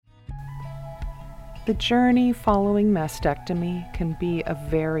The journey following mastectomy can be a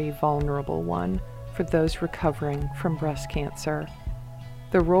very vulnerable one for those recovering from breast cancer.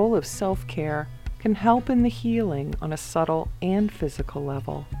 The role of self-care can help in the healing on a subtle and physical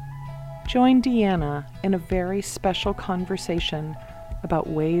level. Join Deanna in a very special conversation about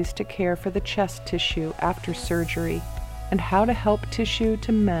ways to care for the chest tissue after surgery and how to help tissue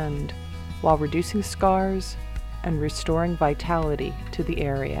to mend while reducing scars and restoring vitality to the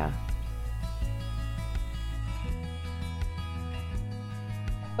area.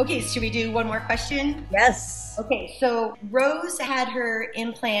 Okay, should we do one more question? Yes. Okay, so Rose had her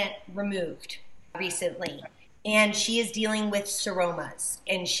implant removed recently, and she is dealing with seromas,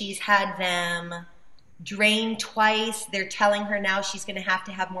 and she's had them drained twice. They're telling her now she's going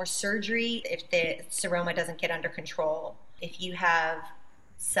to have more surgery if the seroma doesn't get under control. If you have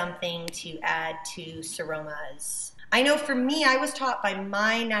something to add to seromas. I know for me, I was taught by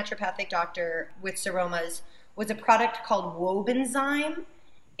my naturopathic doctor with seromas was a product called Wobenzyme.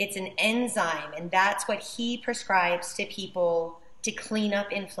 It's an enzyme, and that's what he prescribes to people to clean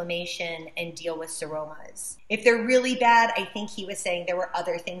up inflammation and deal with seromas. If they're really bad, I think he was saying there were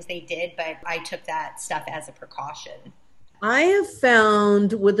other things they did, but I took that stuff as a precaution. I have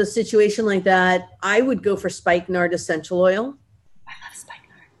found with a situation like that, I would go for spikenard essential oil. I love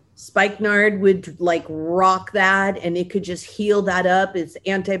spikenard. Spikenard would like rock that, and it could just heal that up. It's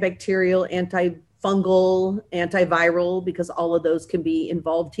antibacterial, antifungal, antiviral, because all of those can be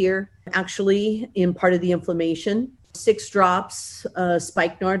involved here, actually, in part of the inflammation. 6 drops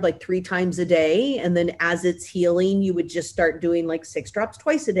spikenard like 3 times a day. And then as it's healing, you would just start doing like 6 drops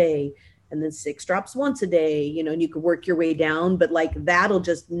twice a day and then 6 drops once a day, you know, and you could work your way down. But like that'll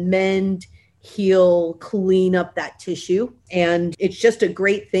just mend, heal, clean up that tissue. And it's just a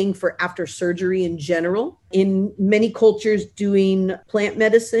great thing for after surgery in general. In many cultures doing plant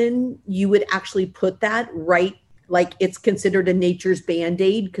medicine, you would actually put that right, like it's considered a nature's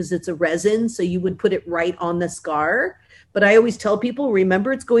Band-Aid because it's a resin. So you would put it right on the scar. But I always tell people,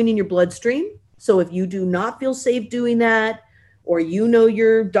 remember, it's going in your bloodstream. So if you do not feel safe doing that, or you know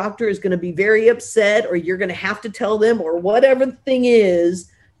your doctor is going to be very upset, or you're going to have to tell them, or whatever the thing is,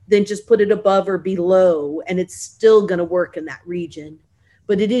 then just put it above or below, and it's still going to work in that region.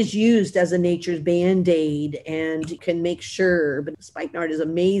 But it is used as a nature's Band-Aid, and you can make sure. But spikenard is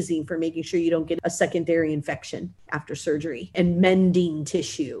amazing for making sure you don't get a secondary infection after surgery and mending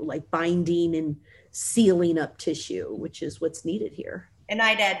tissue, like binding and sealing up tissue, which is what's needed here. And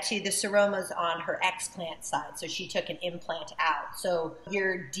I'd add to the seromas on her explant side. So she took an implant out. So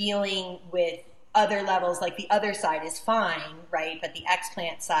you're dealing with other levels, like the other side is fine, right? But the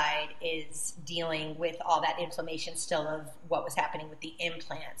explant side is dealing with all that inflammation still of what was happening with the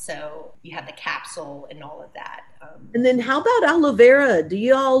implant. So you have the capsule and all of that. And then how about aloe vera? Do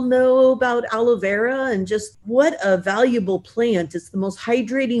you all know about aloe vera and just what a valuable plant? It's the most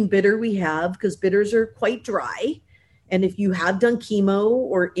hydrating bitter we have because bitters are quite dry. And if you have done chemo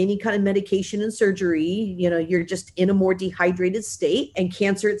or any kind of medication and surgery, you know, you're just in a more dehydrated state, and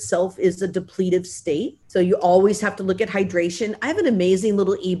cancer itself is a depletive state. So you always have to look at hydration. I have an amazing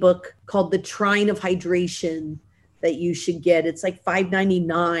little ebook called The Trine of Hydration that you should get. It's like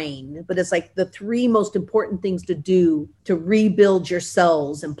 $5.99, but it's like the 3 most important things to do to rebuild your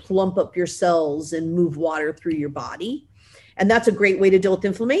cells and plump up your cells and move water through your body. And that's a great way to deal with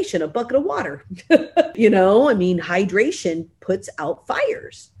inflammation, a bucket of water. You know, I mean, hydration puts out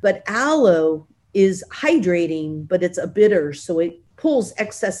fires. But aloe is hydrating, but it's a bitter. So it pulls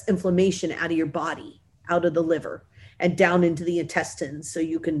excess inflammation out of your body, out of the liver, and down into the intestines so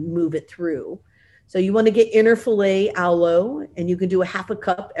you can move it through. So you want to get inner fillet aloe, and you can do a half a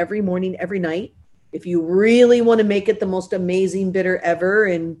cup every morning, every night. If you really want to make it the most amazing bitter ever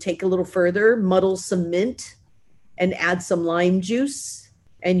and take a little further, muddle some mint and add some lime juice,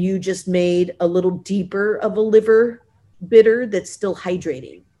 and you just made a little deeper of a liver bitter that's still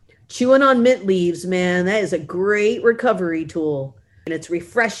hydrating. Chewing on mint leaves, man, that is a great recovery tool. And it's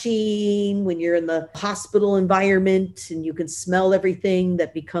refreshing when you're in the hospital environment and you can smell everything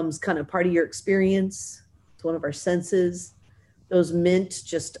that becomes kind of part of your experience. It's one of our senses. Those mint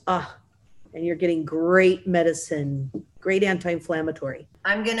just, and you're getting great medicine, great anti-inflammatory.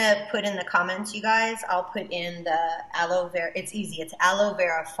 I'm going to put in the comments, you guys. I'll put in the aloe vera. It's easy. It's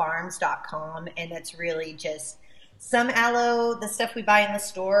aloeverafarms.com. And it's really just some aloe, the stuff we buy in the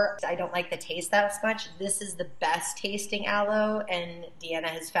store. I don't like the taste that much. This is the best tasting aloe. And Deanna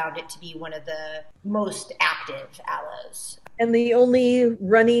has found it to be one of the most active aloes. And the only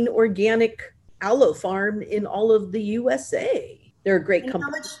running organic aloe farm in all of the USA. They're a great company. How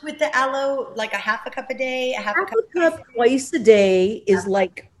much with the aloe? Like a half a cup a day? A half a cup twice a day is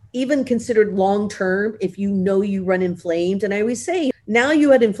like even considered long term if you know you run inflamed. And I always say, now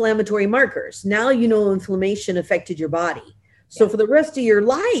you had inflammatory markers. Now you know inflammation affected your body. So for the rest of your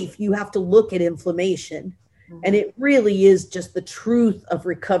life, you have to look at inflammation. And it really is just the truth of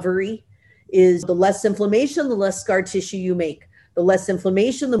recovery is the less inflammation, the less scar tissue you make. The less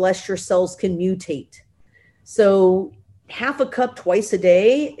inflammation, the less your cells can mutate. So half a cup twice a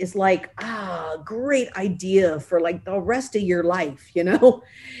day is like, great idea for like the rest of your life, you know?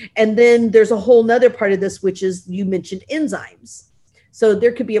 And then there's a whole nother part of this, which is you mentioned enzymes. So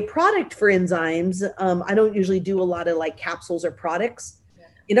there could be a product for enzymes. I don't usually do a lot of like capsules or products.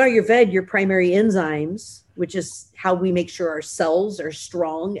 In Ayurveda, your primary enzymes, which is how we make sure our cells are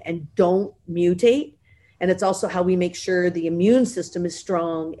strong and don't mutate. And it's also how we make sure the immune system is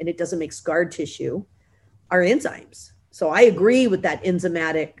strong and it doesn't make scar tissue, are enzymes. So I agree with that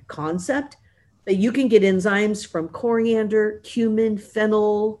enzymatic concept that you can get enzymes from coriander, cumin,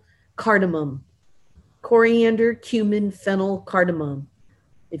 fennel, cardamom. Coriander, cumin, fennel, cardamom.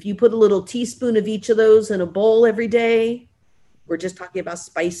 If you put a little teaspoon of each of those in a bowl every day, we're just talking about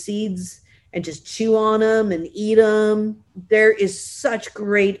spice seeds, and just chew on them and eat them. There is such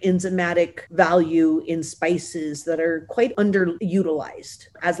great enzymatic value in spices that are quite underutilized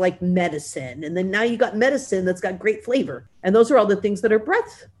as like medicine. And then now you got medicine that's got great flavor. And those are all the things that are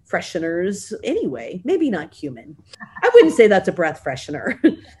breath fresheners anyway. Maybe not cumin. I wouldn't say that's a breath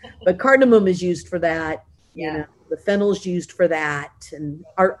freshener, but cardamom is used for that. You know, the fennel's used for that. And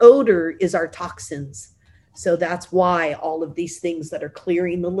our odor is our toxins. So that's why all of these things that are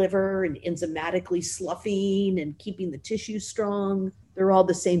clearing the liver and enzymatically sloughing and keeping the tissue strong, they're all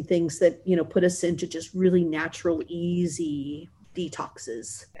the same things that, you know, put us into just really natural, easy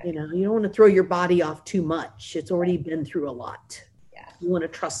detoxes. You know, you don't want to throw your body off too much. It's already been through a lot. You want to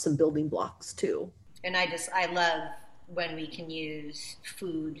trust some building blocks too. And I love when we can use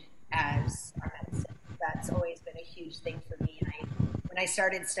food as our medicine. That's always been a huge thing for me. And when I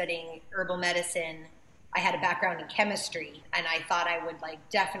started studying herbal medicine, I had a background in chemistry, and I thought I would like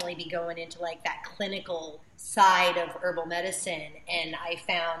definitely be going into like that clinical side of herbal medicine. And I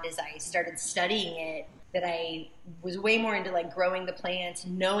found as I started studying it that I was way more into like growing the plants,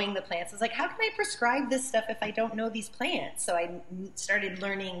 knowing the plants. I was like, how can I prescribe this stuff if I don't know these plants? So I started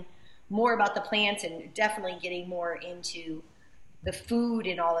learning more about the plants and definitely getting more into the food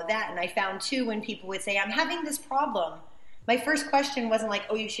and all of that. And I found too, when people would say, I'm having this problem, my first question wasn't like,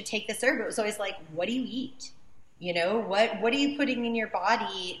 oh, you should take this herb. It was always like, what do you eat? You know, what are you putting in your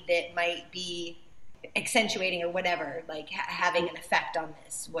body that might be accentuating or whatever, like having an effect on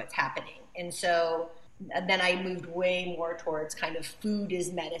this, what's happening? And so then I moved way more towards kind of food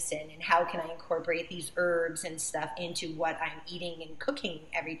as medicine and how can I incorporate these herbs and stuff into what I'm eating and cooking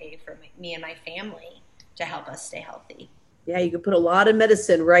every day for me and my family to help us stay healthy. Yeah, you can put a lot of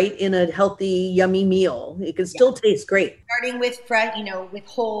medicine right in a healthy, yummy meal. It can still taste great. Starting with fresh, you know, with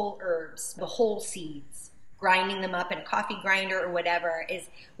whole herbs, the whole seeds, grinding them up in a coffee grinder or whatever. Is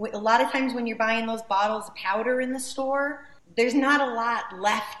a lot of times when you're buying those bottles of powder in the store, there's not a lot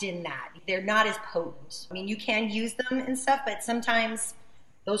left in that. They're not as potent. I mean, you can use them and stuff, but sometimes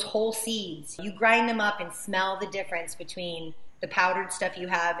those whole seeds, you grind them up and smell the difference between the powdered stuff you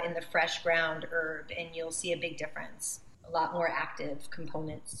have and the fresh ground herb, and you'll see a big difference. A lot more active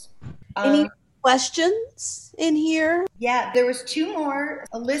components. Any questions in here? Yeah, there was two more.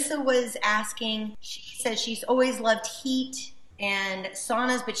 Alyssa was asking, she says she's always loved heat and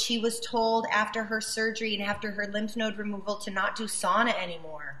saunas, but she was told after her surgery and after her lymph node removal to not do sauna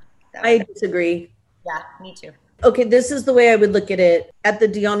anymore. I disagree. Yeah, me too. Okay, this is the way I would look at it. At the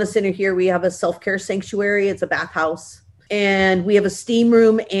Dhyana Center here, we have a self-care sanctuary. It's a bathhouse. And we have a steam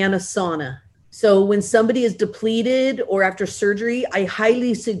room and a sauna. So when somebody is depleted or after surgery, I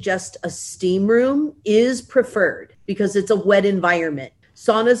highly suggest a steam room is preferred because it's a wet environment.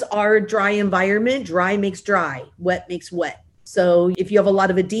 Saunas are a dry environment. Dry makes dry. Wet makes wet. So if you have a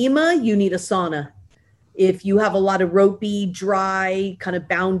lot of edema, you need a sauna. If you have a lot of ropey, dry, kind of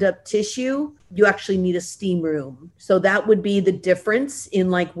bound up tissue, you actually need a steam room. So that would be the difference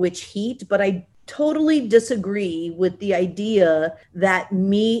in like which heat. But I totally disagree with the idea that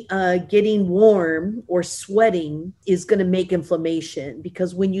getting warm or sweating is going to make inflammation,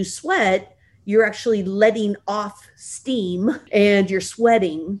 because when you sweat, you're actually letting off steam and you're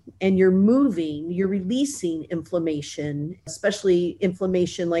sweating and you're moving, you're releasing inflammation, especially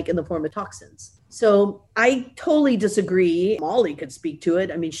inflammation like in the form of toxins. So I totally disagree. Molly could speak to it.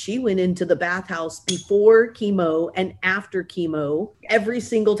 I mean, she went into the bathhouse before chemo and after chemo every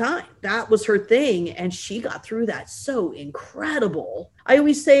single time. That was her thing. And she got through that so incredible. I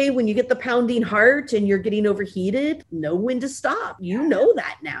always say when you get the pounding heart and you're getting overheated, know when to stop. You know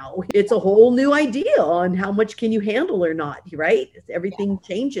that now. It's a whole new idea on how much can you handle or not, right? Everything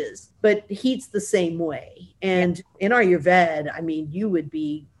changes. But heat's the same way. And in Ayurveda, I mean, you would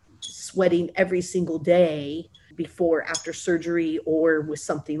be sweating every single day before, after surgery, or with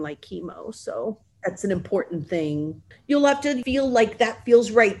something like chemo. So that's an important thing. You'll have to feel like that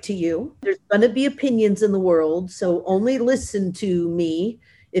feels right to you. There's going to be opinions in the world. So only listen to me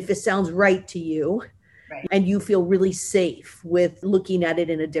if it sounds right to you. Right. And you feel really safe with looking at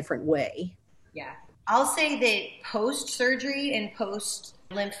it in a different way. Yeah. I'll say that post-surgery and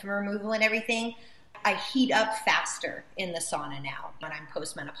post-lymph removal and everything, I heat up faster in the sauna now. When I'm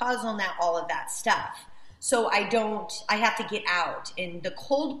postmenopausal now, all of that stuff. So I have to get out. And the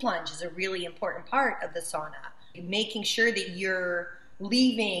cold plunge is a really important part of the sauna. Making sure that you're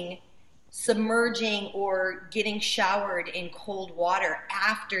leaving, submerging, or getting showered in cold water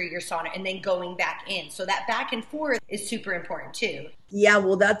after your sauna and then going back in. So that back and forth is super important too. Yeah,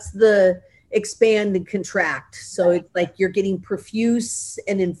 well, that's the expand and contract. So it's like you're getting profuse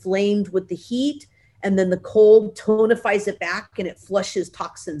and inflamed with the heat, and then the cold tonifies it back and it flushes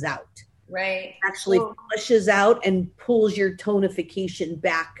toxins out. Right. Actually flushes out and pulls your tonification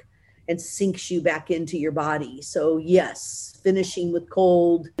back and sinks you back into your body. So yes, finishing with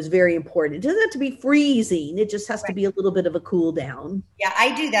cold is very important. It doesn't have to be freezing. It just has to be a little bit of a cool down. Yeah,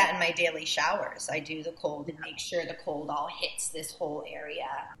 I do that in my daily showers. I do the cold and make sure the cold all hits this whole area.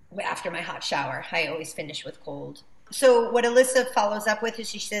 After my hot shower, I always finish with cold. So what Alyssa follows up with is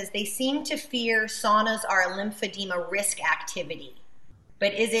she says, they seem to fear saunas are a lymphedema risk activity.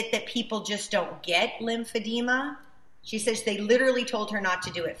 But is it that people just don't get lymphedema? She says they literally told her not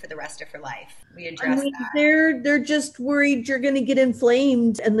to do it for the rest of her life. We addressed that. They're just worried you're going to get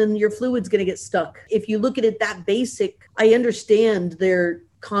inflamed and then your fluid's going to get stuck. If you look at it that basic, I understand their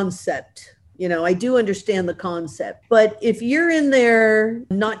concept. You know, I do understand the concept. But if you're in there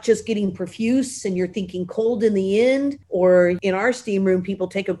not just getting profuse and you're thinking cold in the end, or in our steam room, people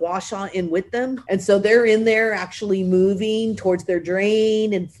take a gua sha in with them. And so they're in there actually moving towards their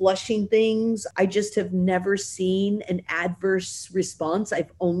drain and flushing things. I just have never seen an adverse response.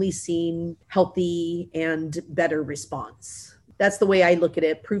 I've only seen healthy and better response. That's the way I look at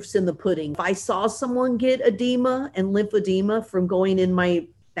it. Proof's in the pudding. If I saw someone get edema and lymphedema from going in my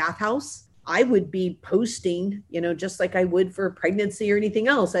bathhouse, I would be posting, you know, just like I would for pregnancy or anything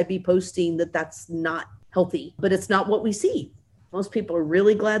else. I'd be posting that that's not healthy, but it's not what we see. Most people are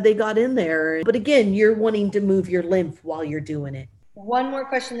really glad they got in there. But again, you're wanting to move your lymph while you're doing it. One more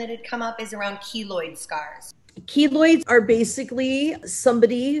question that had come up is around keloid scars. Keloids are basically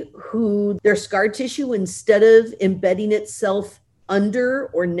somebody who their scar tissue, instead of embedding itself under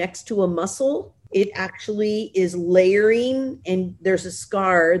or next to a muscle, it actually is layering, and there's a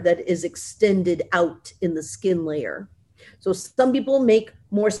scar that is extended out in the skin layer. So some people make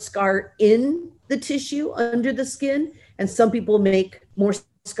more scar in the tissue under the skin, and some people make more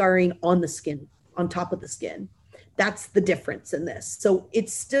scarring on the skin, on top of the skin. That's the difference in this. So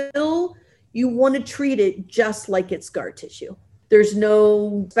it's still, you want to treat it just like it's scar tissue. There's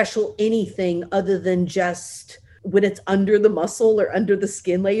no special anything other than just when it's under the muscle or under the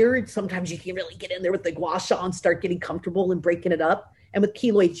skin layer. Sometimes you can really get in there with the gua sha and start getting comfortable and breaking it up. And with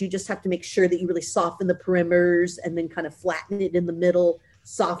keloids, you just have to make sure that you really soften the perimeters and then kind of flatten it in the middle,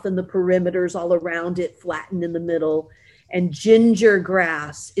 soften the perimeters all around it, flatten in the middle. And ginger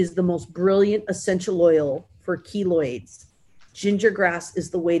grass is the most brilliant essential oil for keloids. Ginger grass is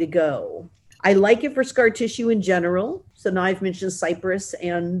the way to go. I like it for scar tissue in general. So now I've mentioned cypress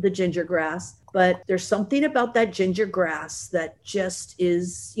and the ginger grass, but there's something about that ginger grass that just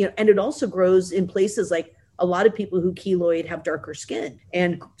is, you know, and it also grows in places like a lot of people who keloid have darker skin,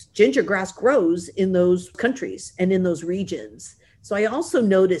 and ginger grass grows in those countries and in those regions. So I also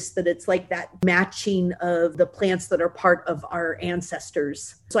noticed that it's like that matching of the plants that are part of our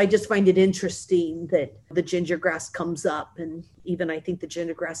ancestors. So I just find it interesting that the ginger grass comes up. And even I think the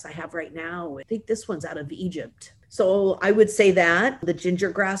ginger grass I have right now, I think this one's out of Egypt. So I would say that the ginger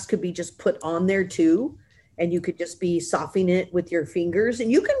grass could be just put on there too. And you could just be softening it with your fingers.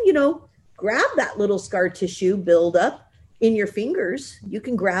 And you can, you know, grab that little scar tissue buildup in your fingers. You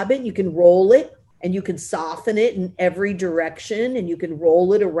can grab it, you can roll it, and you can soften it in every direction, and you can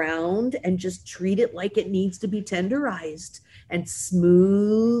roll it around and just treat it like it needs to be tenderized and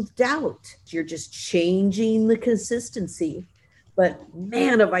smoothed out. You're just changing the consistency. But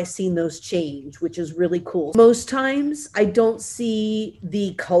man, have I seen those change, which is really cool. Most times I don't see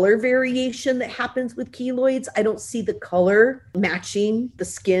the color variation that happens with keloids. I don't see the color matching the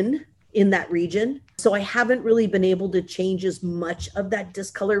skin in that region. So I haven't really been able to change as much of that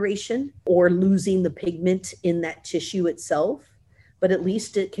discoloration or losing the pigment in that tissue itself. But at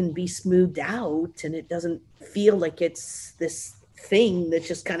least it can be smoothed out and it doesn't feel like it's this thing that's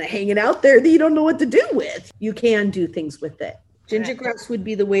just kind of hanging out there that you don't know what to do with. You can do things with it. Ginger grass would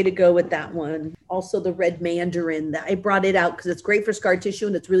be the way to go with that one. Also the red mandarin, that I brought it out because it's great for scar tissue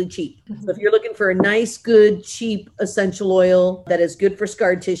and it's really cheap. So if you're looking for a nice, good, cheap essential oil that is good for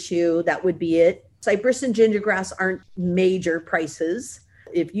scar tissue, that would be it. Cypress and ginger grass aren't major prices.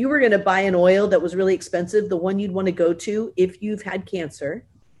 If you were going to buy an oil that was really expensive, the one you'd want to go to if you've had cancer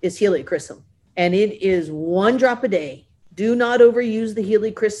is helichrysum. And it is 1 drop a day. Do not overuse the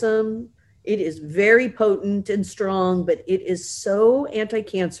helichrysum. It is very potent and strong, but it is so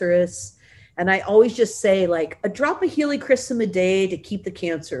anti-cancerous. And I always just say, like, a drop of helichrysum a day to keep the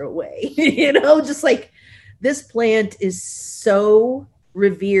cancer away. Just like this plant is so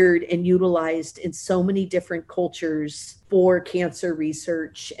revered and utilized in so many different cultures for cancer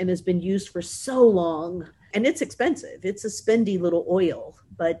research and has been used for so long. And it's expensive. It's a spendy little oil,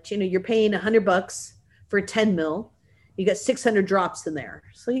 but you're paying $100 for 10 mil. You got 600 drops in there.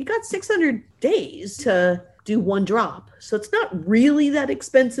 So you got 600 days to do 1 drop. So it's not really that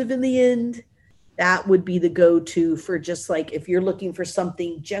expensive in the end. That would be the go-to for just like, if you're looking for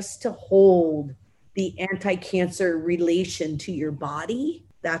something just to hold the anti-cancer relation to your body,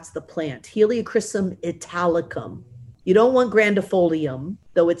 that's the plant. Helichrysum italicum. You don't want grandifolium,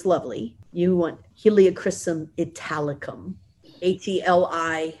 though it's lovely. You want Helichrysum italicum.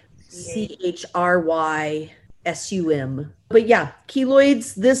 HELICHRYSUM. But yeah,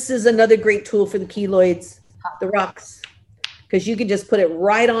 keloids, this is another great tool for the keloids, the rocks, because you can just put it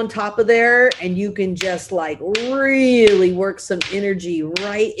right on top of there and you can just like really work some energy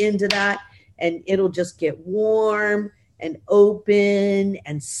right into that and it'll just get warm and open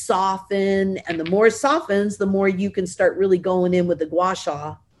and soften. And the more it softens, the more you can start really going in with the gua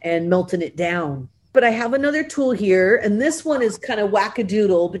sha and melting it down. But I have another tool here, and this one is kind of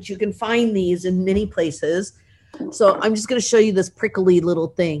wackadoodle, but you can find these in many places. So I'm just going to show you this prickly little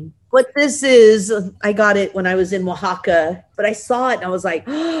thing. What this is, I got it when I was in Oaxaca, but I saw it and I was like,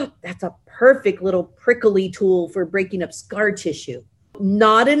 oh, that's a perfect little prickly tool for breaking up scar tissue.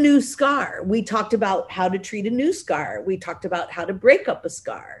 Not a new scar. We talked about how to treat a new scar. We talked about how to break up a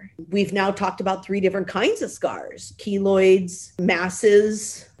scar. We've now talked about 3 different kinds of scars: keloids,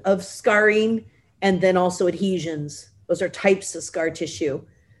 masses of scarring, and then also adhesions. Those are types of scar tissue.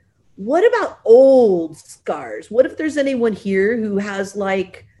 What about old scars? What if there's anyone here who has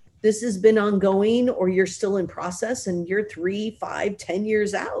like, this has been ongoing, or you're still in process and you're 3, 5, 10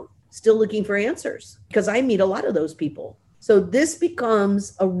 years out, still looking for answers? Because I meet a lot of those people. So this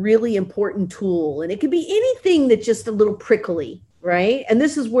becomes a really important tool, and it could be anything that's just a little prickly, right? And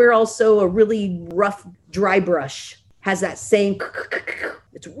this is where also a really rough dry brush has that same,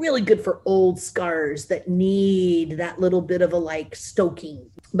 it's really good for old scars that need that little bit of a like stoking.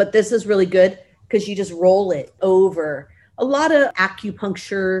 But this is really good because you just roll it over. A lot of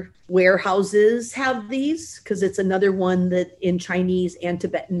acupuncture warehouses have these because it's another one that in Chinese and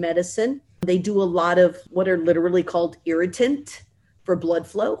Tibetan medicine, they do a lot of what are literally called irritant for blood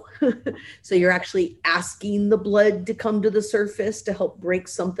flow. So you're actually asking the blood to come to the surface to help break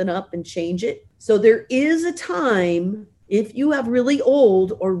something up and change it. So there is a time, if you have really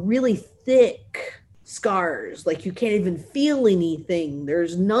old or really thick scars, like you can't even feel anything,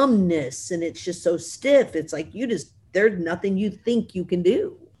 there's numbness and it's just so stiff. It's like there's nothing you think you can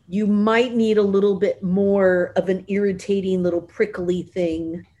do. You might need a little bit more of an irritating little prickly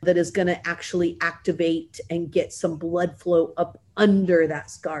thing that is going to actually activate and get some blood flow up under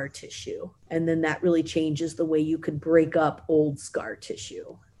that scar tissue. And then that really changes the way you could break up old scar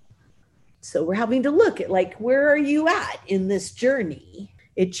tissue. So we're having to look at like, where are you at in this journey?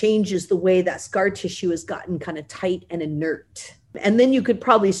 It changes the way that scar tissue has gotten kind of tight and inert. And then you could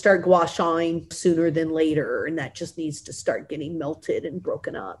probably start gua shaing sooner than later, and that just needs to start getting melted and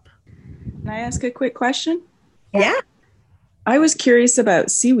broken up. Can I ask a quick question? Yeah. I was curious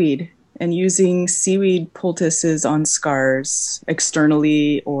about seaweed and using seaweed poultices on scars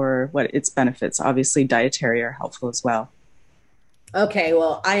externally, or what its benefits. Obviously, dietary are helpful as well. Okay,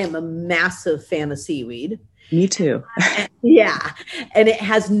 well, I am a massive fan of seaweed. Me too. Yeah, and it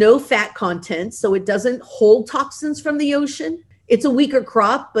has no fat content, so it doesn't hold toxins from the ocean. It's a weaker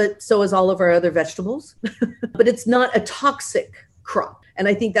crop, but so is all of our other vegetables. But it's not a toxic crop. And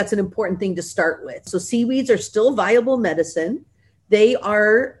I think that's an important thing to start with. So seaweeds are still viable medicine. They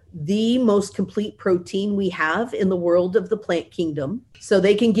are the most complete protein we have in the world of the plant kingdom. So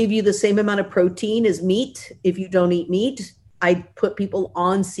they can give you the same amount of protein as meat if you don't eat meat. I put people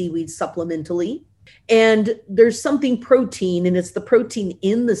on seaweed supplementally. And there's something protein, and it's the protein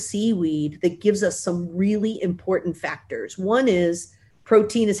in the seaweed that gives us some really important factors. One is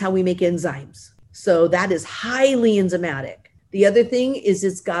protein is how we make enzymes. So that is highly enzymatic. The other thing is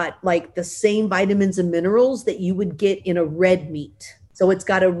it's got like the same vitamins and minerals that you would get in a red meat. So it's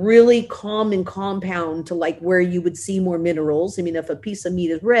got a really common compound to like where you would see more minerals. I mean, if a piece of meat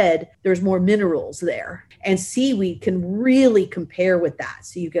is red, there's more minerals there. And seaweed can really compare with that.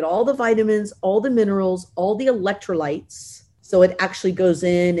 So you get all the vitamins, all the minerals, all the electrolytes. So it actually goes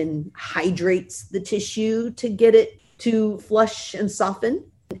in and hydrates the tissue to get it to flush and soften.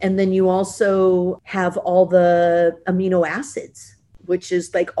 And then you also have all the amino acids, which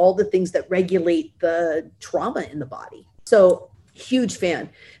is like all the things that regulate the trauma in the body. So huge fan.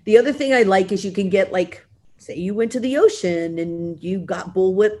 The other thing I like is you can get like, say you went to the ocean and you got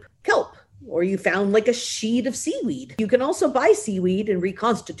bullwhip kelp, or you found like a sheet of seaweed. You can also buy seaweed and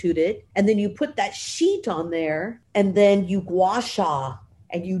reconstitute it. And then you put that sheet on there and then you gua sha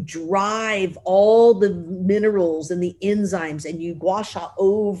and you drive all the minerals and the enzymes and you gua sha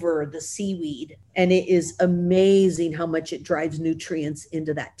over the seaweed. And it is amazing how much it drives nutrients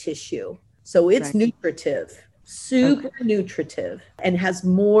into that tissue. So it's nutritive. Super nutritive, and has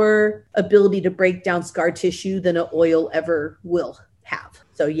more ability to break down scar tissue than an oil ever will have.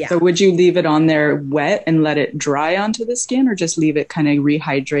 So yeah. So would you leave it on there wet and let it dry onto the skin, or just leave it kind of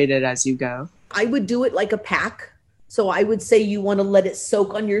rehydrated as you go? I would do it like a pack. So I would say you want to let it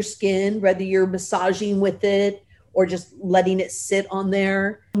soak on your skin, whether you're massaging with it or just letting it sit on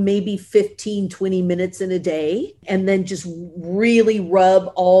there, maybe 15, 20 minutes in a day. And then just really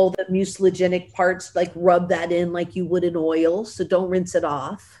rub all the mucilagenic parts, like rub that in like you would in oil. So don't rinse it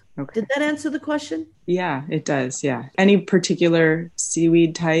off. Okay. Did that answer the question? Yeah, it does. Yeah. Any particular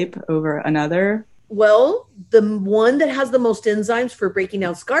seaweed type over another? Well, the one that has the most enzymes for breaking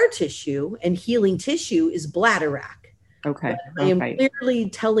down scar tissue and healing tissue is bladderwrack. Okay. But I am clearly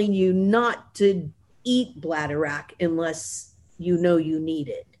telling you not to eat bladderwrack unless you know you need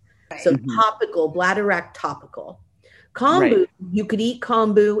it. So topical, bladderwrack topical. Kombu, you could eat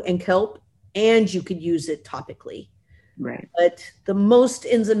kombu and kelp and you could use it topically. Right. But the most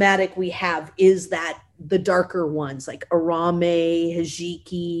enzymatic we have is that the darker ones like arame,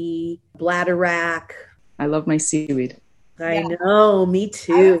 hijiki, bladderwrack. I love my seaweed. I know, me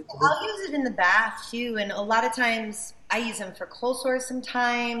too. I'll use it in the bath too. And a lot of times I use them for cold sores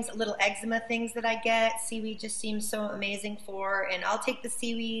sometimes, little eczema things that I get. Seaweed just seems so amazing for. And I'll take the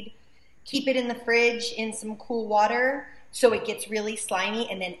seaweed, keep it in the fridge in some cool water so it gets really slimy,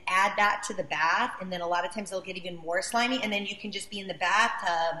 and then add that to the bath. And then a lot of times it'll get even more slimy. And then you can just be in the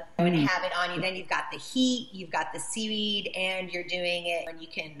bathtub and have it on you. Then you've got the heat, you've got the seaweed, and you're doing it. And you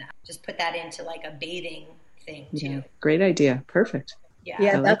can just put that into like a bathing thing too. Yeah. Great idea. Perfect.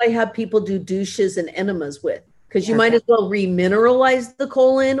 Yeah, that I have people do douches and enemas with. Because you might as well remineralize the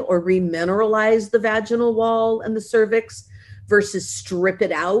colon or remineralize the vaginal wall and the cervix versus strip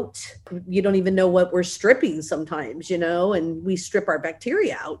it out. You don't even know what we're stripping sometimes, you know, and we strip our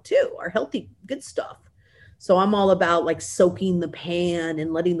bacteria out too, our healthy, good stuff. So I'm all about like soaking the pan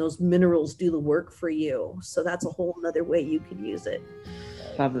and letting those minerals do the work for you. So that's a whole nother way you could use it.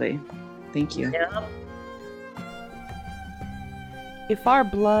 Lovely. Thank you. Yeah. If our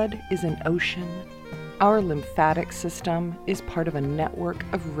blood is an ocean, our lymphatic system is part of a network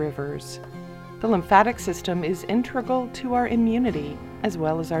of rivers. The lymphatic system is integral to our immunity as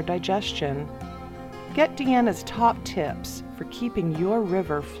well as our digestion. Get Deanna's top tips for keeping your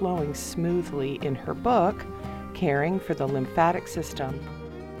river flowing smoothly in her book, Caring for the Lymphatic System.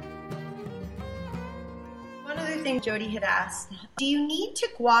 One other thing Jody had asked, do you need to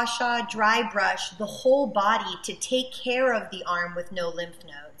gua sha, dry brush the whole body to take care of the arm with no lymph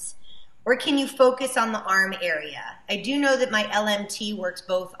nodes? Or can you focus on the arm area? I do know that my LMT works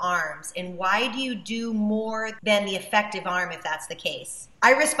both arms. And why do you do more than the effective arm if that's the case?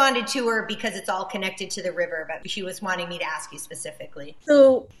 I responded to her because it's all connected to the river, but she was wanting me to ask you specifically.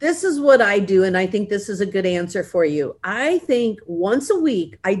 So this is what I do, and I think this is a good answer for you. I think once a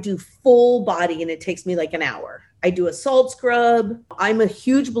week I do full body, and it takes me like an hour. I do a salt scrub. I'm a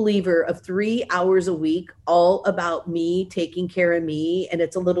huge believer of 3 hours a week, all about me, taking care of me. And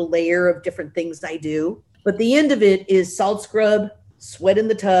it's a little layer of different things I do. But the end of it is salt scrub, sweat in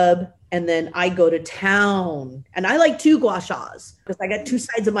the tub, and then I go to town. And I like 2 gua shas because I got 2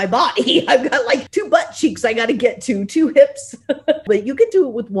 sides of my body. I've got like 2 butt cheeks I got to get to, 2 hips. But you can do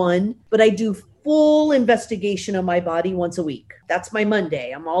it with 1. But I do full investigation of my body once a week. That's my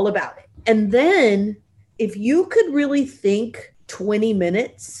Monday. I'm all about it. And then if you could really think 20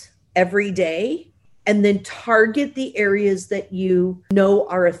 minutes every day and then target the areas that you know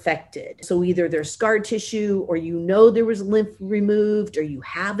are affected. So either there's scar tissue or you know there was lymph removed or you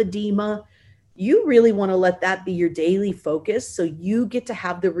have edema. You really want to let that be your daily focus so you get to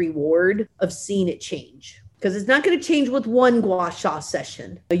have the reward of seeing it change. Because it's not going to change with one gua sha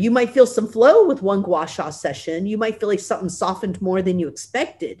session. You might feel some flow with one gua sha session. You might feel like something softened more than you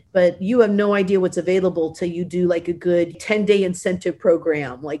expected, but you have no idea what's available till you do like a good 10-day incentive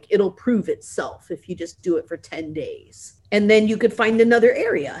program. Like it'll prove itself if you just do it for 10 days. And then you could find another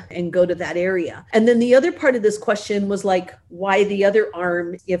area and go to that area. And then the other part of this question was like, why the other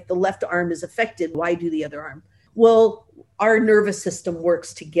arm? If the left arm is affected, why do the other arm? Well, our nervous system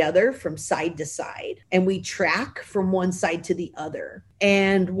works together from side to side, and we track from one side to the other.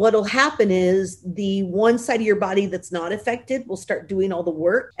 And what'll happen is the one side of your body that's not affected will start doing all the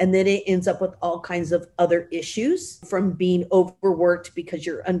work. And then it ends up with all kinds of other issues from being overworked because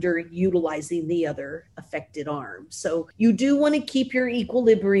you're underutilizing the other affected arm. So you do want to keep your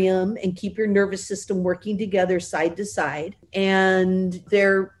equilibrium and keep your nervous system working together side to side. And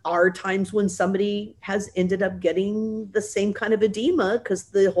there are times when somebody has ended up getting the same kind of edema because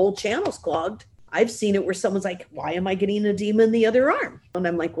the whole channel's clogged. I've seen it where someone's like, why am I getting edema in the other arm? And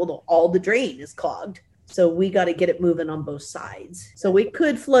I'm like, well, all the drain is clogged. So we got to get it moving on both sides. So it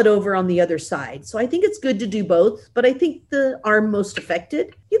could flood over on the other side. So I think it's good to do both. But I think the arm most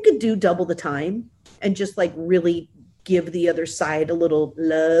affected, you could do double the time and just like really give the other side a little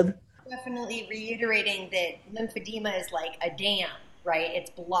love. Definitely reiterating that lymphedema is like a dam, right? It's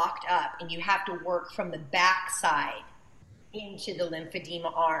blocked up and you have to work from the back side into the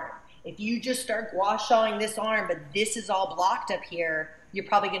lymphedema arm. If you just start gua shawing this arm, but this is all blocked up here, you're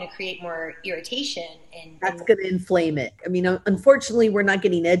probably going to create more irritation. And that's going to inflame it. I mean, unfortunately, we're not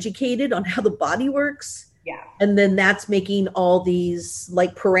getting educated on how the body works. Yeah. And then that's making all these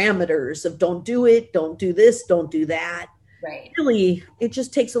like parameters of don't do it, don't do this, don't do that. Right. Really, it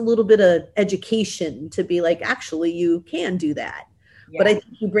just takes a little bit of education to be like, actually, you can do that. Yeah. But I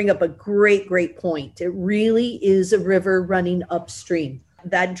think you bring up a great, great point. It really is a river running upstream.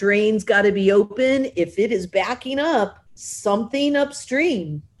 That drain's got to be open. If it is backing up, something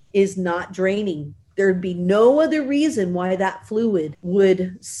upstream is not draining. There'd be no other reason why that fluid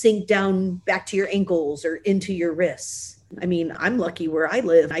would sink down back to your ankles or into your wrists. I mean, I'm lucky where I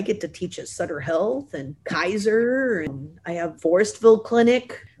live. I get to teach at Sutter Health and Kaiser, and I have Forestville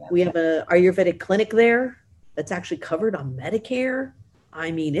Clinic. We have an Ayurvedic clinic there that's actually covered on Medicare.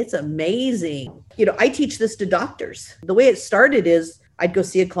 I mean, it's amazing. You know, I teach this to doctors. The way it started is I'd go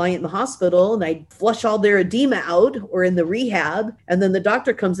see a client in the hospital and I'd flush all their edema out or in the rehab. And then the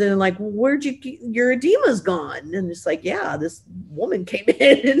doctor comes in and like, well, your edema's gone. And it's like, yeah, this woman came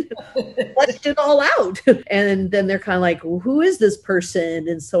in and flushed it all out. And then they're kind of like, well, who is this person?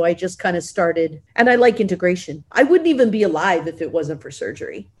 And so I just kind of started, and I like integration. I wouldn't even be alive if it wasn't for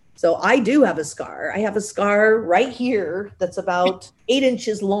surgery. So I do have a scar. I have a scar right here that's about 8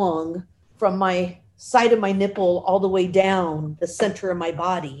 inches long from my side of my nipple all the way down the center of my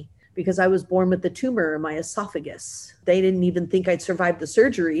body because I was born with the tumor in my esophagus. They didn't even think I'd survive the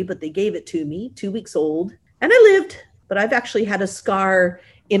surgery, but they gave it to me, 2 weeks old, and I lived. But I've actually had a scar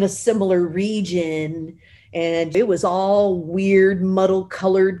in a similar region, and it was all weird, muddle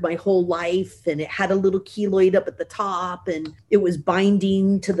colored my whole life. And it had a little keloid up at the top, and it was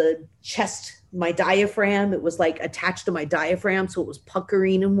binding to the chest, my diaphragm. It was like attached to my diaphragm. So it was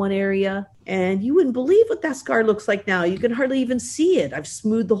puckering in one area. And you wouldn't believe what that scar looks like now. You can hardly even see it. I've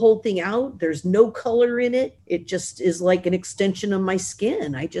smoothed the whole thing out. There's no color in it. It just is like an extension of my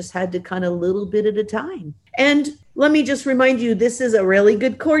skin. I just had to kind of little bit at a time. And let me just remind you, this is a really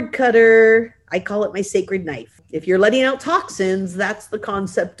good cord cutter. I call it my sacred knife. If you're letting out toxins, that's the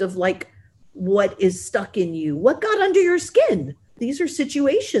concept of like what is stuck in you. What got under your skin? These are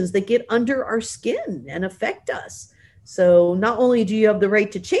situations that get under our skin and affect us. So not only do you have the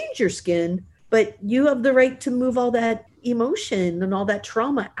right to change your skin, but you have the right to move all that emotion and all that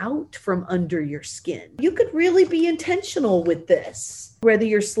trauma out from under your skin. You could really be intentional with this, whether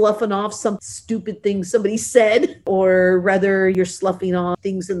you're sloughing off some stupid thing somebody said, or whether you're sloughing off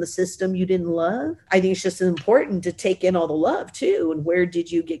things in the system you didn't love. I think it's just important to take in all the love too. And where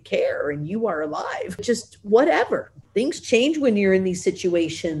did you get care? And you are alive. Just whatever. Things change when you're in these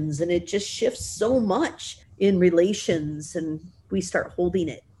situations, and it just shifts so much in relations, and we start holding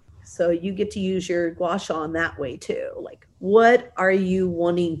it. So you get to use your gua sha in that way too. Like, what are you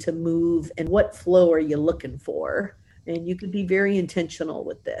wanting to move and what flow are you looking for? And you could be very intentional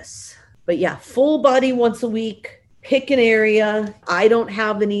with this. But yeah, full body once a week. Pick an area. I don't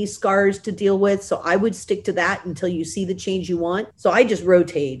have any scars to deal with, so I would stick to that until you see the change you want. So I just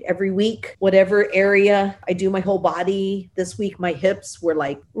rotate every week, whatever area. I do my whole body. This week, my hips were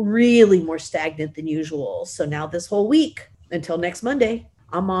like really more stagnant than usual. So now this whole week until next Monday,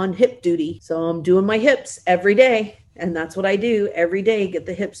 I'm on hip duty. So I'm doing my hips every day. And that's what I do every day, get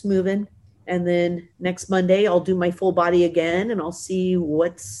the hips moving. And then next Monday, I'll do my full body again and I'll see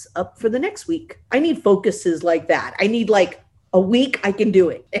what's up for the next week. I need focuses like that. I need like a week, I can do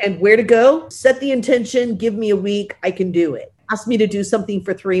it. And where to go? Set the intention, give me a week, I can do it. Ask me to do something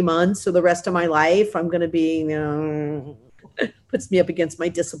for 3 months or the rest of my life. I'm going to be, puts me up against my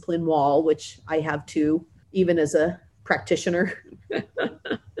discipline wall, which I have too, even as a practitioner.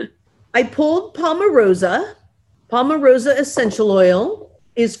 I pulled Palmarosa. Palmarosa essential oil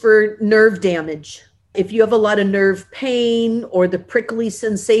is for nerve damage. If you have a lot of nerve pain or the prickly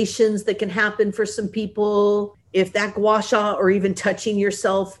sensations that can happen for some people, if that gua sha or even touching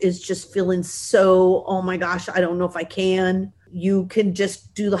yourself is just feeling so, oh my gosh, I don't know if I can, you can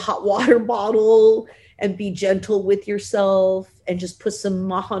just do the hot water bottle and be gentle with yourself and just put some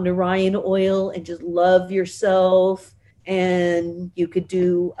Maha Narayan oil and just love yourself. And you could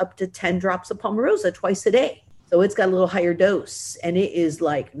do up to 10 drops of Palmarosa twice a day. So it's got a little higher dose and it is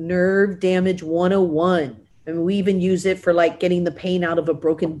like nerve damage 101. And we even use it for like getting the pain out of a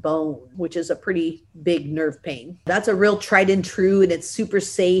broken bone, which is a pretty big nerve pain. That's a real tried and true and it's super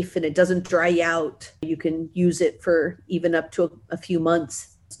safe and it doesn't dry out. You can use it for even up to a few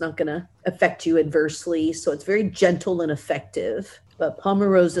months. It's not going to affect you adversely. So it's very gentle and effective. But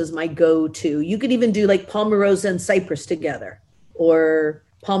Palmarosa is my go-to. You could even do like Palmarosa and cypress together or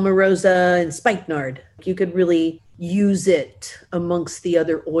Palmarosa and spikenard. You could really use it amongst the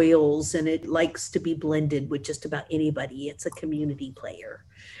other oils and it likes to be blended with just about anybody. It's a community player.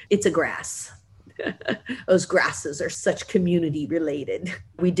 It's a grass. Those grasses are such community related.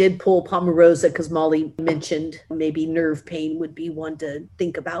 We did pull Palmarosa because Molly mentioned maybe nerve pain would be one to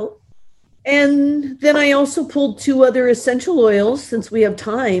think about. And then I also pulled 2 other essential oils since we have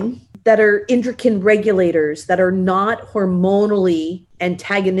time that are endocrine regulators that are not hormonally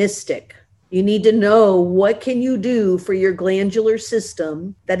antagonistic. You need to know what can you do for your glandular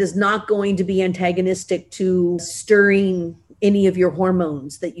system that is not going to be antagonistic to stirring any of your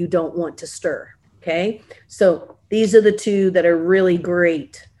hormones that you don't want to stir. Okay. So these are the 2 that are really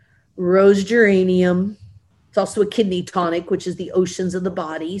great. Rose geranium. It's also a kidney tonic, which is the oceans of the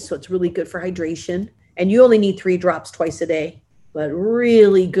body. So it's really good for hydration. And you only need 3 drops twice a day, but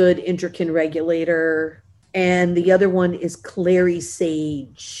really good endocrine regulator. And the other one is clary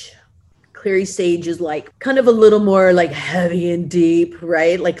sage. Clary sage is like kind of a little more like heavy and deep,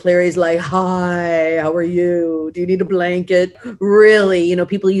 right? Like clary's like, hi, how are you? Do you need a blanket? Really,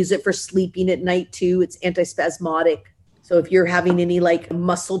 people use it for sleeping at night too. It's antispasmodic. So if you're having any like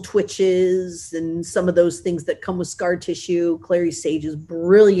muscle twitches and some of those things that come with scar tissue, clary sage is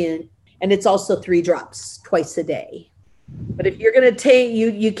brilliant. And it's also 3 drops twice a day. But if you're going to take,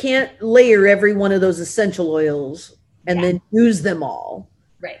 you can't layer every one of those essential oils and then use them all.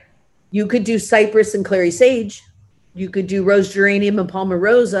 Right. You could do cypress and clary sage. You could do rose geranium and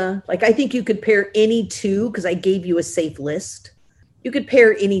Palmarosa. Like I think you could pair any 2 because I gave you a safe list. You could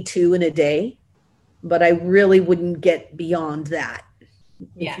pair any 2 in a day, but I really wouldn't get beyond that.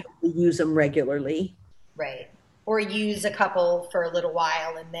 Yeah. If you use them regularly. Right. Or use a couple for a little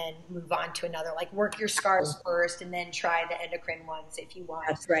while and then move on to another. Like work your scars first and then try the endocrine ones if you want.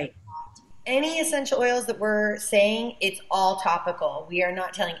 That's right. Any essential oils that we're saying, it's all topical. We are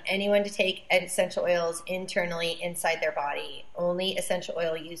not telling anyone to take essential oils internally inside their body. Only essential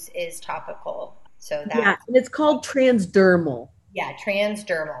oil use is topical. So and it's called transdermal. Yeah,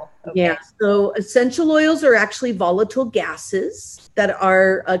 transdermal. Okay. Yeah, so essential oils are actually volatile gases that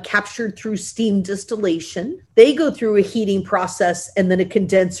are captured through steam distillation. They go through a heating process and then a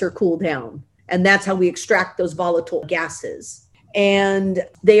condenser cool down. And that's how we extract those volatile gases. And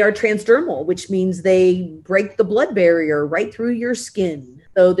they are transdermal, which means they break the blood barrier right through your skin.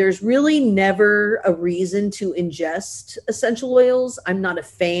 So there's really never a reason to ingest essential oils. I'm not a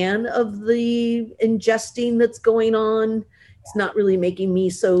fan of the ingesting that's going on. It's not really making me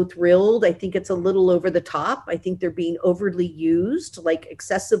so thrilled. I think it's a little over the top. I think they're being overly used, like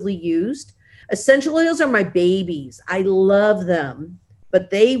excessively used. Essential oils are my babies. I love them,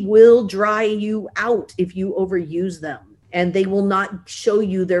 but they will dry you out if you overuse them. And they will not show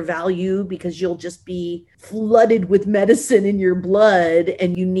you their value because you'll just be flooded with medicine in your blood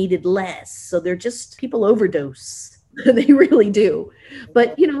and you needed less. So they're just, people overdose. They really do.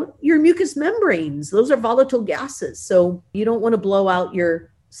 But, your mucous membranes, those are volatile gases. So you don't want to blow out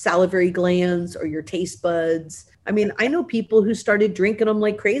your salivary glands or your taste buds. I mean, I know people who started drinking them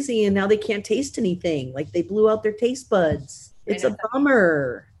like crazy and now they can't taste anything. Like they blew out their taste buds. It's a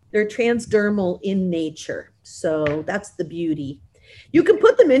bummer. They're transdermal in nature. So that's the beauty. You can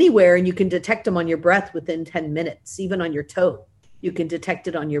put them anywhere and you can detect them on your breath within 10 minutes, even on your toe. You can detect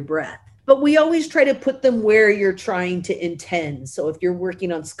it on your breath. But we always try to put them where you're trying to intend. So if you're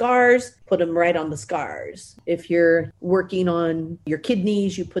working on scars, put them right on the scars. If you're working on your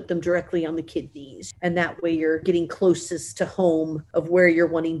kidneys, you put them directly on the kidneys. And that way you're getting closest to home of where you're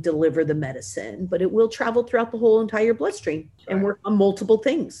wanting to deliver the medicine. But it will travel throughout the whole entire bloodstream and work on multiple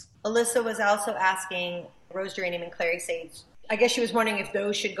things. Alyssa was also asking rose geranium and clary sage. I guess she was wondering if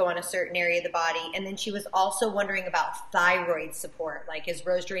those should go on a certain area of the body. And then she was also wondering about thyroid support. Like, is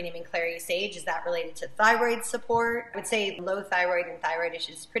rose geranium and clary sage, is that related to thyroid support? I would say low thyroid and thyroid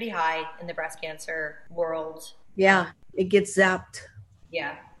issues is pretty high in the breast cancer world. Yeah, it gets zapped.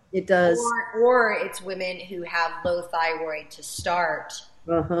 Yeah. It does. Or it's women who have low thyroid to start.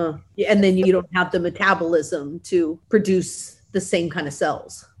 Uh-huh. Yeah, and then you don't have the metabolism to produce the same kind of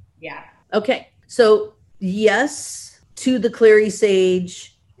cells. Yeah. Okay. So yes, to the clary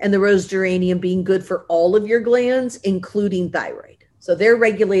sage and the rose geranium being good for all of your glands, including thyroid. So they're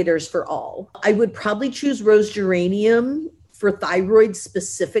regulators for all. I would probably choose rose geranium for thyroid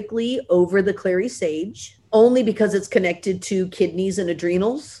specifically over the clary sage, only because it's connected to kidneys and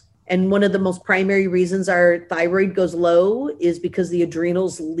adrenals. And one of the most primary reasons our thyroid goes low is because the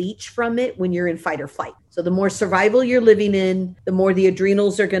adrenals leach from it when you're in fight or flight. So the more survival you're living in, the more the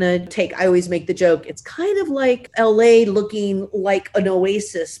adrenals are going to take. I always make the joke, it's kind of like LA looking like an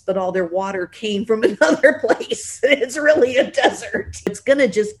oasis, but all their water came from another place. It's really a desert. It's going to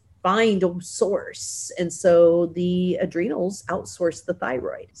just find a source. And so the adrenals outsource the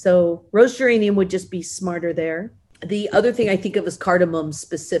thyroid. So rose geranium would just be smarter there. The other thing I think of is cardamom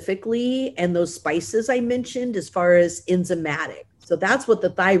specifically, and those spices I mentioned as far as enzymatic. So that's what the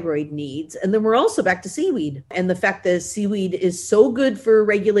thyroid needs. And then we're also back to seaweed and the fact that seaweed is so good for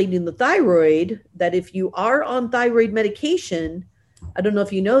regulating the thyroid that if you are on thyroid medication, I don't know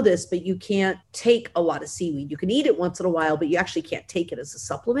if you know this, but you can't take a lot of seaweed. You can eat it once in a while, but you actually can't take it as a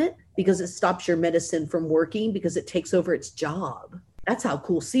supplement because it stops your medicine from working because it takes over its job. That's how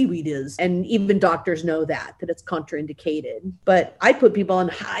cool seaweed is. And even doctors know that it's contraindicated. But I put people on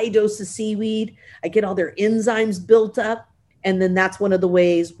high doses of seaweed. I get all their enzymes built up. And then that's one of the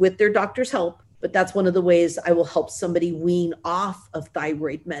ways, with their doctor's help, but that's one of the ways I will help somebody wean off of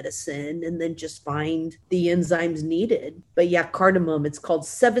thyroid medicine and then just find the enzymes needed. But yeah, cardamom, it's called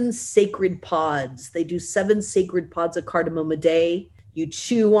 7 sacred pods. They do 7 sacred pods of cardamom a day. You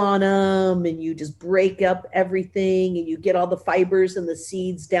chew on them and you just break up everything and you get all the fibers and the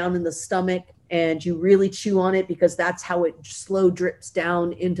seeds down in the stomach and you really chew on it because that's how it slow drips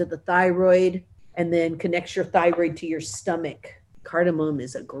down into the thyroid and then connects your thyroid to your stomach. Cardamom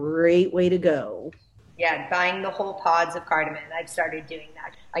is a great way to go. Yeah, buying the whole pods of cardamom. I've started doing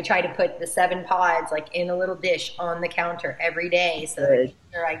that. I try to put the 7 pods like in a little dish on the counter every day so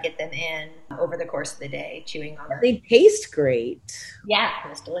that I get them in over the course of the day, chewing on them. They taste great. Yeah,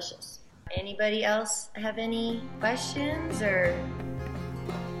 it's delicious. Anybody else have any questions or?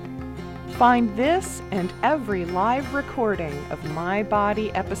 Find this and every live recording of My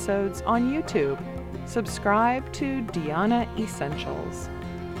Body episodes on YouTube. Subscribe to Diana Essentials.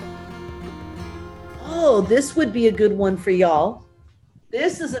 Oh, this would be a good one for y'all.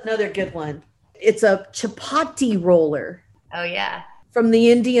 This is another good one. It's a chapati roller. Oh, yeah. From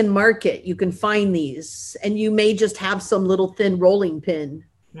the Indian market. You can find these and you may just have some little thin rolling pin,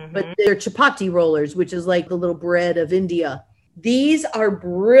 but they're chapati rollers, which is like the little bread of India. These are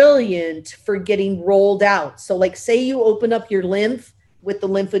brilliant for getting rolled out. So like say you open up your lymph with the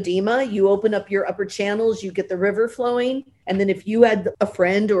lymphedema, you open up your upper channels, you get the river flowing. And then if you had a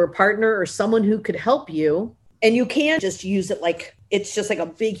friend or a partner or someone who could help you, and you can just use it like, it's just like a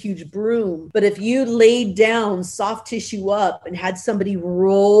big, huge broom. But if you laid down soft tissue up and had somebody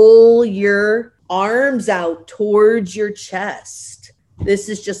roll your arms out towards your chest, this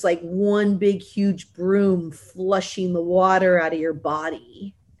is just like one big, huge broom flushing the water out of your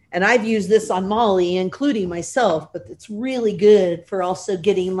body. And I've used this on Molly, including myself, but it's really good for also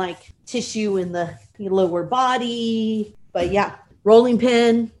getting like tissue in the lower body. But yeah, rolling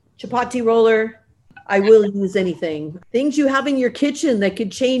pin, chapati roller. I will use anything. Things you have in your kitchen that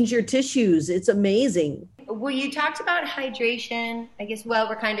could change your tissues. It's amazing. Well, you talked about hydration. I guess, well,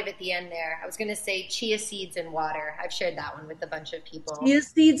 we're kind of at the end there. I was going to say chia seeds and water. I've shared that one with a bunch of people. Chia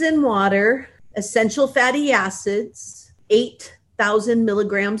seeds and water, essential fatty acids, 8,000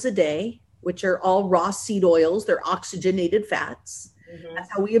 milligrams a day, which are all raw seed oils. They're oxygenated fats.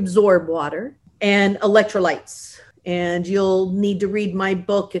 That's how we absorb water. And electrolytes. And you'll need to read my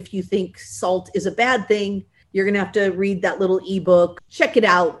book if you think salt is a bad thing. You're going to have to read that little ebook. Check it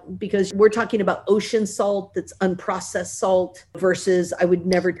out, because we're talking about ocean salt that's unprocessed salt versus I would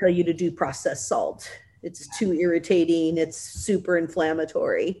never tell you to do processed salt. It's too irritating. It's super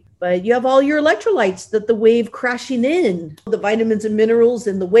inflammatory. But you have all your electrolytes that the wave crashing in, the vitamins and minerals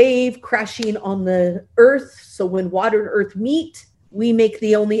in the wave crashing on the earth. So when water and earth meet, we make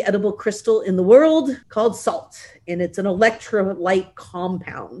the only edible crystal in the world called salt. And it's an electrolyte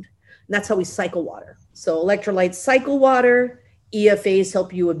compound. And that's how we cycle water. So electrolytes cycle water. EFAs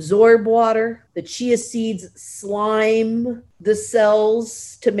help you absorb water. The chia seeds slime the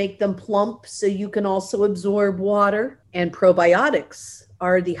cells to make them plump so you can also absorb water. And probiotics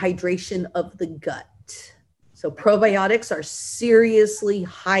are the hydration of the gut. So probiotics are seriously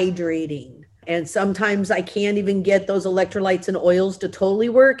hydrating. And sometimes I can't even get those electrolytes and oils to totally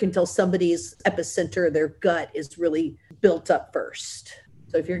work until somebody's epicenter of their gut is really built up first.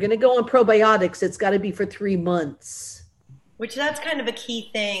 So if you're going to go on probiotics, it's got to be for 3 months. Which that's kind of a key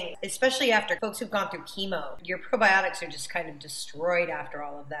thing, especially after folks who've gone through chemo. Your probiotics are just kind of destroyed after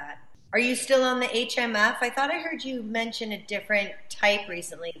all of that. Are you still on the HMF? I thought I heard you mention a different type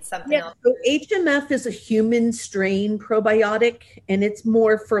recently. It's something else. So HMF is a human strain probiotic, and it's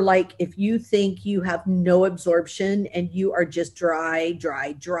more for like if you think you have no absorption and you are just dry,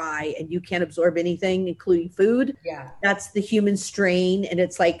 and you can't absorb anything, including food. Yeah. That's the human strain, and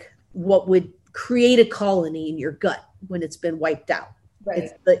it's like what would create a colony in your gut when it's been wiped out.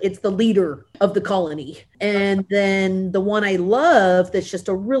 Right. It's the leader of the colony. And then the one I love that's just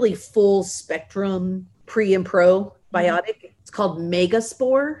a really full spectrum pre and probiotic, it's called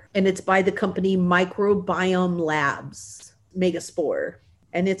Megaspore, and it's by the company Microbiome Labs, Megaspore.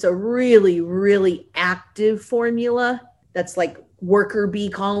 And it's a really, really active formula that's like worker bee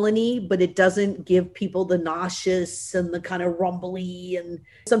colony, but it doesn't give people the nauseous and the kind of rumbly. And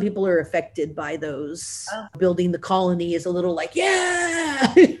some people are affected by those. Building the colony is a little like,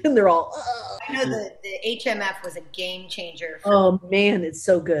 yeah, and they're all, I know the HMF was a game changer. Man, it's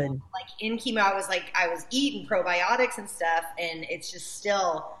so good. Like in chemo, I was eating probiotics and stuff, and it's just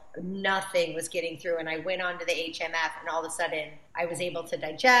still nothing was getting through. And I went on to the HMF, and all of a sudden I was able to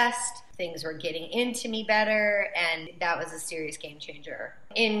digest. Things were getting into me better, and that was a serious game changer.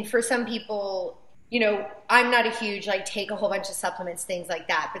 And for some people, you know, I'm not a huge, like, take a whole bunch of supplements, things like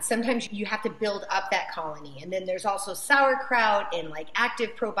that. But sometimes you have to build up that colony. And then there's also sauerkraut and, like,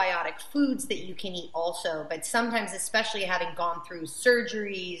 active probiotic foods that you can eat also. But sometimes, especially having gone through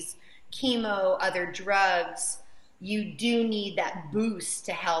surgeries, chemo, other drugs, you do need that boost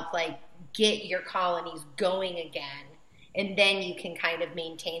to help, like, get your colonies going again. And then you can kind of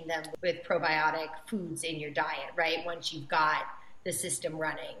maintain them with probiotic foods in your diet, right? Once you've got the system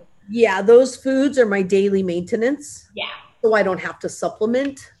running. Yeah, those foods are my daily maintenance. Yeah. So I don't have to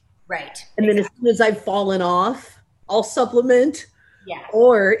supplement. Right. And then as soon as I've fallen off, I'll supplement. Yeah.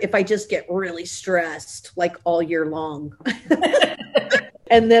 Or if I just get really stressed, like all year long.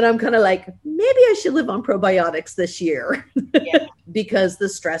 And then I'm kind of like, maybe I should live on probiotics this year. Yeah. Because the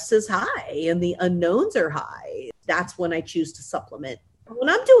stress is high and the unknowns are high. That's when I choose to supplement. When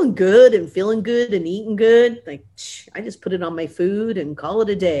I'm doing good and feeling good and eating good, like I just put it on my food and call it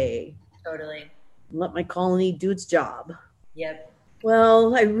a day. Totally. Let my colony do its job. Yep.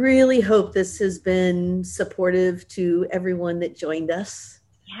 Well, I really hope this has been supportive to everyone that joined us.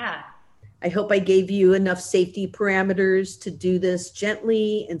 Yeah. I hope I gave you enough safety parameters to do this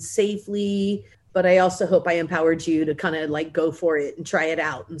gently and safely, but I also hope I empowered you to kind of like go for it and try it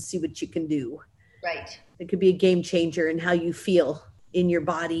out and see what you can do. Right. It could be a game changer in how you feel in your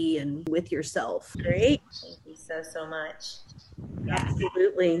body and with yourself. Great. Thank you so much. Yeah.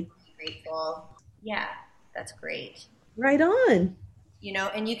 Absolutely. Grateful. Yeah, that's great. Right on. You know,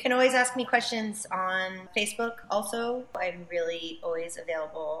 and you can always ask me questions on Facebook also. I'm really always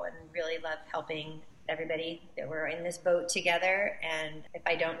available and really love helping everybody that we're in this boat together. And if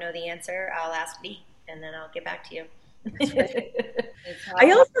I don't know the answer, I'll ask Lee and then I'll get back to you.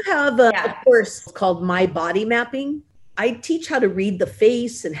 I also have a course called My Body Mapping. I teach how to read the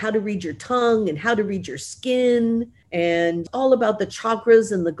face and how to read your tongue and how to read your skin and all about the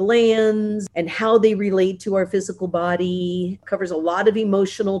chakras and the glands and how they relate to our physical body. It covers a lot of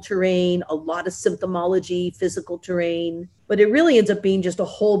emotional terrain, a lot of symptomology, physical terrain. But it really ends up being just a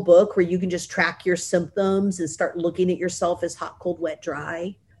whole book where you can just track your symptoms and start looking at yourself as hot, cold, wet,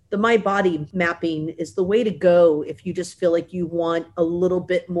 dry. The My Body Mapping is the way to go if you just feel like you want a little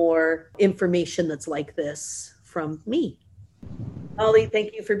bit more information that's like this from me. Holly,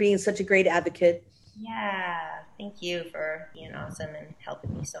 thank you for being such a great advocate. Yeah, Thank you for being awesome and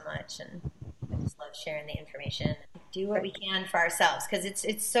helping me so much. And I just love sharing the information. Do what we can for ourselves, because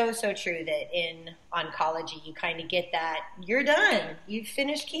it's so true that in oncology you kind of get that you're done, you've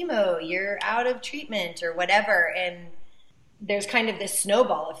finished chemo, you're out of treatment or whatever, and there's kind of this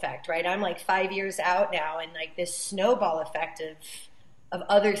snowball effect, right? I'm like 5 years out now, and like this snowball effect of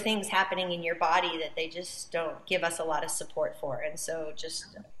other things happening in your body that they just don't give us a lot of support for. And so just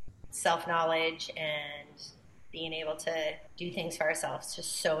self-knowledge and being able to do things for ourselves is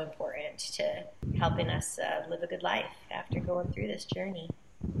just so important to helping us live a good life after going through this journey,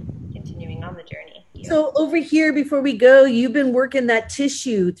 continuing on the journey. So over here, before we go, you've been working that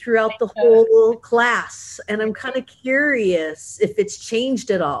tissue throughout the whole class, and I'm kind of curious if it's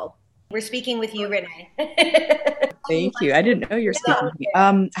changed at all. We're speaking with you, Renee. Thank you. I didn't know you were speaking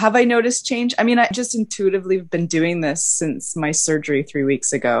to me. Have I noticed change? I mean, I just intuitively have been doing this since my surgery 3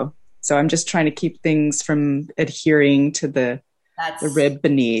 weeks ago. So I'm just trying to keep things from adhering to the rib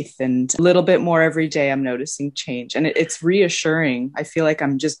beneath, and a little bit more every day. I'm noticing change, and it's reassuring. I feel like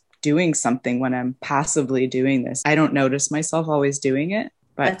I'm just doing something when I'm passively doing this. I don't notice myself always doing it,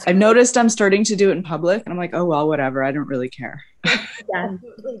 but I've noticed I'm starting to do it in public, and I'm like, oh, well, whatever. I don't really care. Yeah, I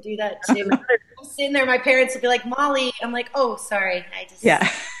totally do that too. I'm sitting there, my parents will be like, Molly. I'm like, oh, sorry. Yeah,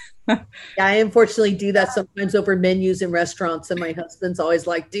 I unfortunately do that sometimes over menus in restaurants, and my husband's always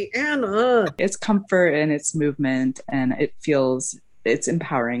like, Deanna. It's comfort and it's movement, and it's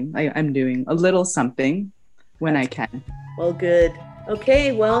empowering. I'm doing a little something when I can. Well, good.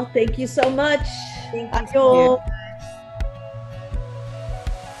 Okay, well, thank you so much. Thank you.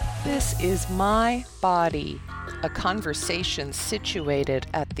 This is My Body, a conversation situated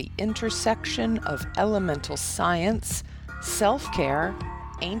at the intersection of elemental science, self-care,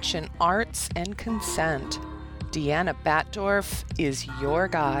 ancient arts, and consent. Deanna Batdorf is your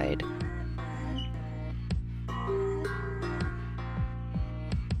guide.